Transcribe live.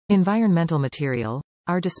Environmental material.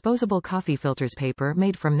 Our disposable coffee filters paper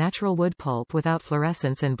made from natural wood pulp without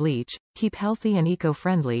fluorescence and bleach, keep healthy and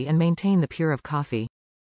eco-friendly and maintain the pure of coffee.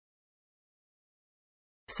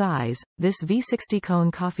 Size. This V60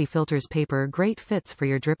 cone coffee filters paper great fits for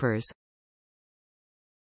your drippers.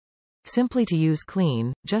 Simply to use,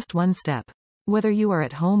 clean, just one step. Whether you are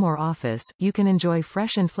at home or office, you can enjoy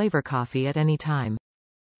fresh and flavor coffee at any time.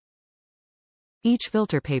 Each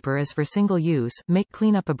filter paper is for single use, make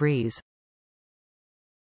cleanup a breeze.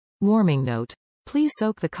 Warming note. Please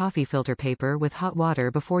soak the coffee filter paper with hot water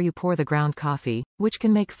before you pour the ground coffee, which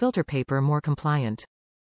can make filter paper more compliant.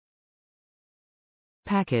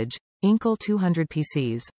 Package. Incl 200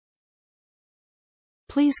 pcs.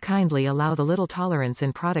 Please kindly allow the little tolerance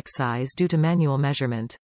in product size due to manual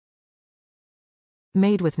measurement.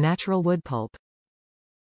 Made with natural wood pulp.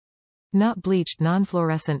 Not bleached,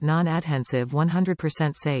 non-fluorescent, non-adhesive,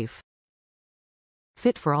 100% safe.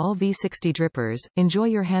 Fit for all V60 drippers. Enjoy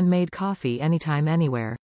your handmade coffee anytime,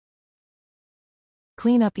 anywhere.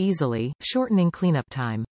 Clean up easily, shortening cleanup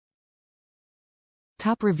time.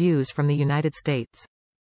 Top reviews from the United States.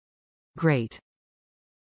 Great.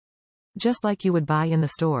 Just like you would buy in the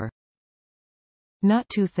store. Not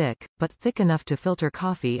too thick, but thick enough to filter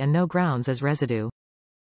coffee and no grounds as residue.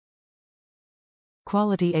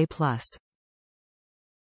 Quality A+.